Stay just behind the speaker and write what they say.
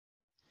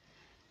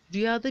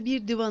Rüyada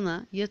bir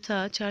divana,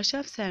 yatağa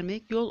çarşaf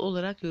sermek yol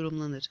olarak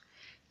yorumlanır.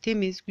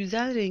 Temiz,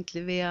 güzel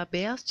renkli veya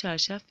beyaz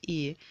çarşaf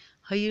iyi,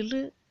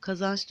 hayırlı,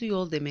 kazançlı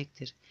yol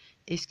demektir.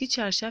 Eski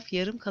çarşaf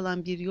yarım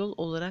kalan bir yol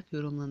olarak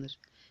yorumlanır.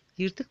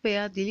 Yırtık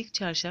veya delik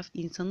çarşaf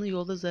insanın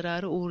yolda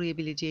zarara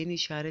uğrayabileceğini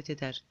işaret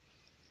eder.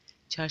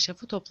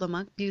 Çarşafı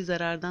toplamak bir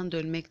zarardan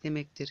dönmek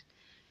demektir.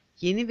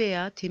 Yeni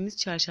veya temiz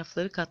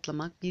çarşafları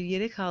katlamak, bir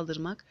yere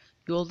kaldırmak,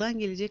 yoldan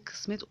gelecek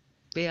kısmet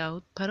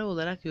veyahut para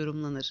olarak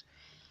yorumlanır.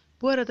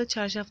 Bu arada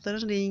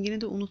çarşafların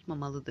rengini de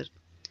unutmamalıdır.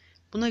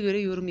 Buna göre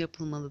yorum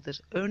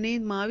yapılmalıdır.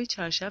 Örneğin mavi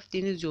çarşaf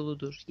deniz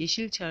yoludur.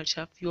 Yeşil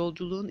çarşaf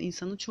yolculuğun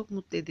insanı çok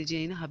mutlu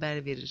edeceğini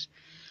haber verir.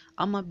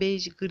 Ama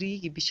bej,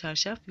 gri gibi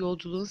çarşaf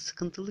yolculuğun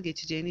sıkıntılı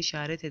geçeceğini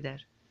işaret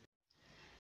eder.